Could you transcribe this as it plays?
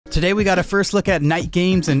Today we got a first look at night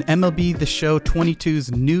games in MLB The Show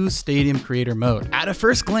 22's new Stadium Creator mode. At a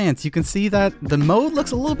first glance, you can see that the mode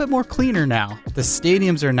looks a little bit more cleaner now. The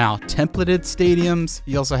stadiums are now templated stadiums.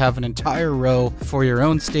 You also have an entire row for your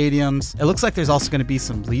own stadiums. It looks like there's also going to be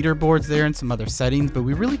some leaderboards there and some other settings, but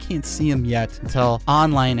we really can't see them yet until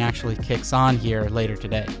online actually kicks on here later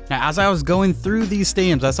today. Now, as I was going through these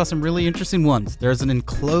stadiums, I saw some really interesting ones. There's an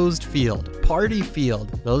enclosed field, party field.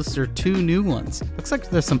 Those are two new ones. Looks like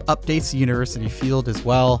there's some updates to University Field as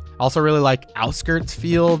well. Also really like Outskirts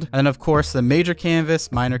Field, and then of course the major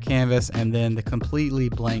canvas, minor canvas, and then the completely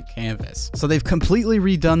blank canvas. So they've completely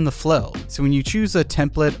redone the flow. So when you choose a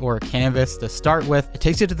template or a canvas to start with, it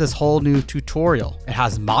takes you to this whole new tutorial. It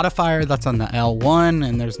has modifier that's on the L1,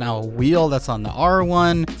 and there's now a wheel that's on the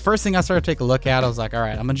R1. First thing I started to take a look at, I was like, all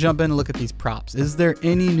right, I'm gonna jump in and look at these props. Is there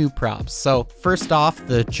any new props? So first off,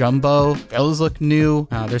 the jumbo, those look new.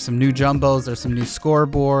 There's some new jumbos, there's some new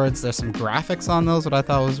scoreboards, there's some graphics on those, what I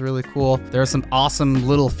thought was really cool. There are some awesome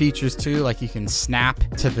little features too, like you can snap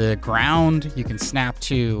to the ground, you can snap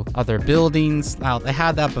to other buildings. Now, they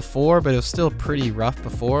had that before, but it was still pretty rough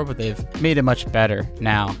before, but they've made it much better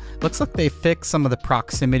now. Looks like they fixed some of the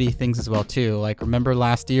proximity things as well too. Like remember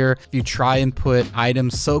last year, if you try and put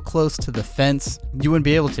items so close to the fence, you wouldn't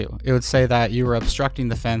be able to. It would say that you were obstructing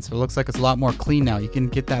the fence, but it looks like it's a lot more clean now. You can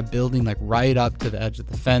get that building like right up to the edge of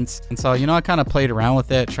the fence. And so, you know, I kind of played around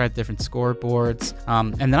with it, tried different scoreboards,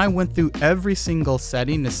 and then I went through every single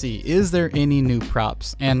setting to see, is there any new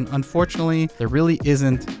props? And unfortunately, there really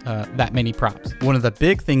isn't that many props. One of the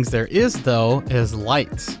big things there is though, is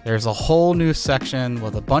lights. There's a whole new section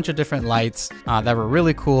with a bunch of different lights that were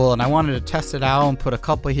really cool, and I wanted to test it out and put a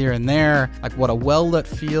couple here and there, like what a well-lit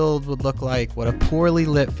field would look like, what a poorly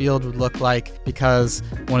lit field would look like, because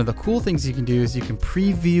one of the cool things you can do is you can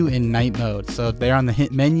preview in night mode. So there on the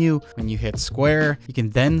hit menu, when you hit square, you can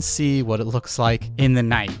then see what it looks like in the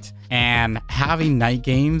night. And having night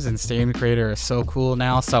games in Stadium Creator is so cool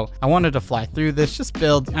now. So I wanted to fly through this, just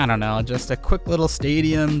build, I don't know, just a quick little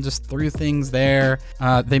stadium, just threw things there.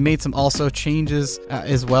 They made some also changes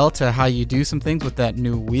as well to how you do some things with that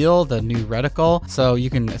new wheel, the new reticle. So you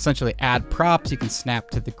can essentially add props, you can snap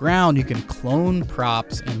to the ground, you can clone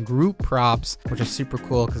props and group props, which is super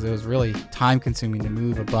cool because it was really time consuming to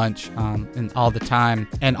move a bunch and all the time.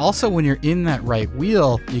 And also when you're in that right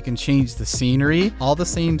wheel, you can change the scenery, all the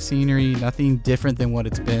same scenery, nothing different than what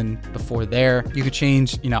it's been before there. You can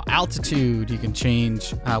change, you know, altitude, you can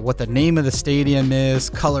change what the name of the stadium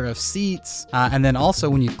is, color of seats, and then also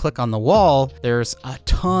when you click on the wall, there's a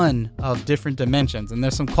ton of different dimensions, and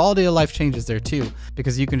there's some quality of life changes there too,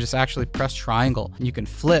 because you can just actually press triangle and you can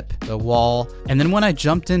flip the wall. And then when I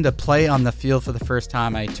jumped into play on the field for the first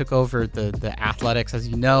time, I took over the athletics. As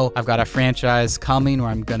you know, I've got a franchise coming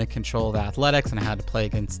where I'm going to control the athletics, and I had to play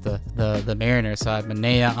against the Mariners. So I have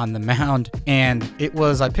Manea on the mound, and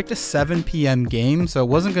I picked a 7 p.m. game, so it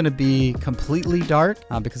wasn't going to be completely dark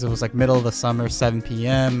because it was like middle of the summer, 7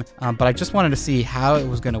 p.m. But I just wanted to see how it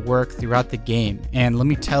was going to work throughout the game. And let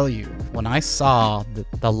me tell you, when I saw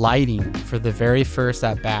the lighting for the very first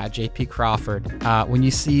at bat, JP Crawford, when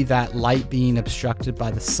you see that light being obstructed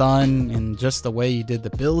by the sun and just the way you did the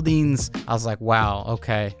buildings, I was like, wow,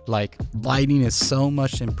 okay, like lighting is so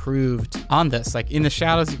much improved on this. Like in the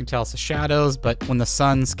shadows, you can tell it's the shadows, but when the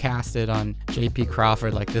sun's casted on JP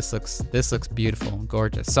Crawford, like this looks beautiful and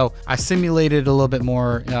gorgeous. So I simulated a little bit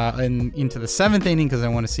more into the 7th inning because I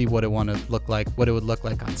want to see what it would look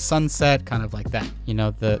like on sunset, kind of like that, you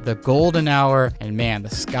know, the golden hour. And man, the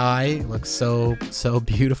sky looks so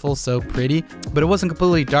beautiful, so pretty, but it wasn't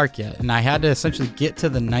completely dark yet, and I had to essentially get to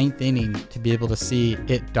the 9th inning to be able to see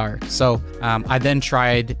it dark. So I then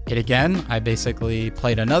tried it again. I basically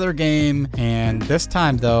played another game, and this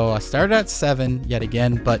time though I started at 7 yet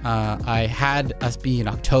again, but I had us be in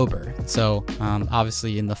October. So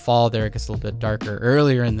obviously in the fall there it gets a little bit darker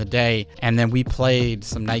earlier in the day, and then we played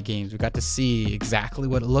some night games. We got to see exactly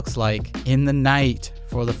what it looks like in the night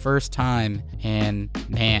for the first time, and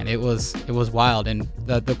man, it was wild. And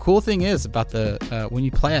the cool thing is about the when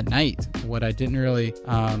you play at night, what I didn't really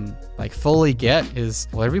like fully get is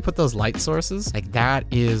wherever you put those light sources, like that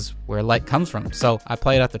is where light comes from. So I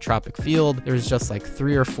played at the Tropic Field. There was just like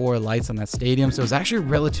 3 or 4 lights on that stadium, so it was actually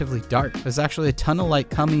relatively dark. There's actually a ton of light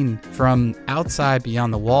coming from outside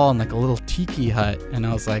beyond the wall in like a little tiki hut, and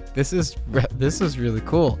I was like, this is really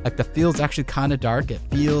cool. Like the field's actually kind of dark. It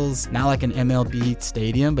feels not like an MLB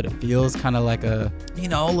stadium, but it feels kind of like a, you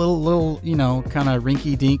know, little, you know, kind of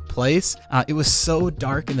rinky-dink place. It was so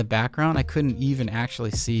dark in the background, I couldn't even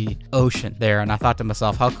actually see ocean there, and I thought to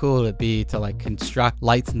myself, how cool would it be to like construct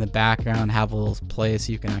lights in the background, have a little play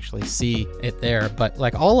so you can actually see it there. But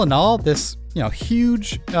like all in all, this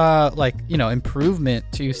huge improvement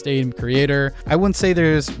to Stadium Creator. I wouldn't say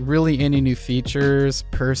there's really any new features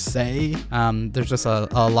per se. There's just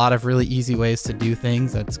a lot of really easy ways to do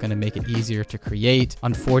things that's going to make it easier to create.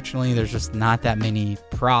 Unfortunately, there's just not that many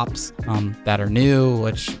props that are new,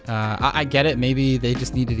 which I get it. Maybe they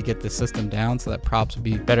just needed to get the system down so that props would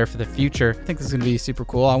be better for the future. I think this is going to be super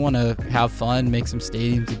cool. I want to have fun, make some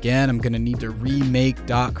stadiums again. I'm going to need to remake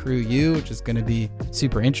Crew U, which is going to be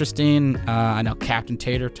super interesting. I know Captain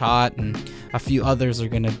Tater Tot and a few others are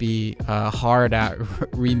going to be hard at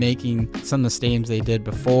remaking some of the stadiums they did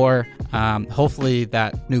before. Hopefully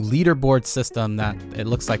that new leaderboard system that it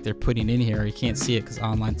looks like they're putting in here, you can't see it because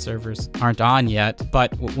online servers aren't on yet,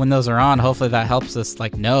 but when those are on, hopefully that helps us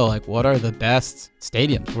know what are the best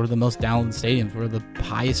stadiums, what are the most downloaded stadiums, what are the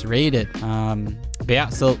highest rated. But yeah,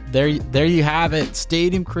 so there you have it.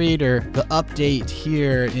 Stadium Creator, the update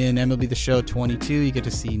here in MLB The Show 22. You get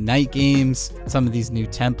to see night games, some of these new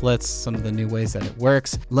templates, some of the new ways that it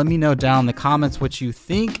works. Let me know down in the comments what you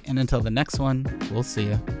think, and until the next one, we'll see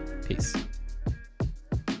you. Peace.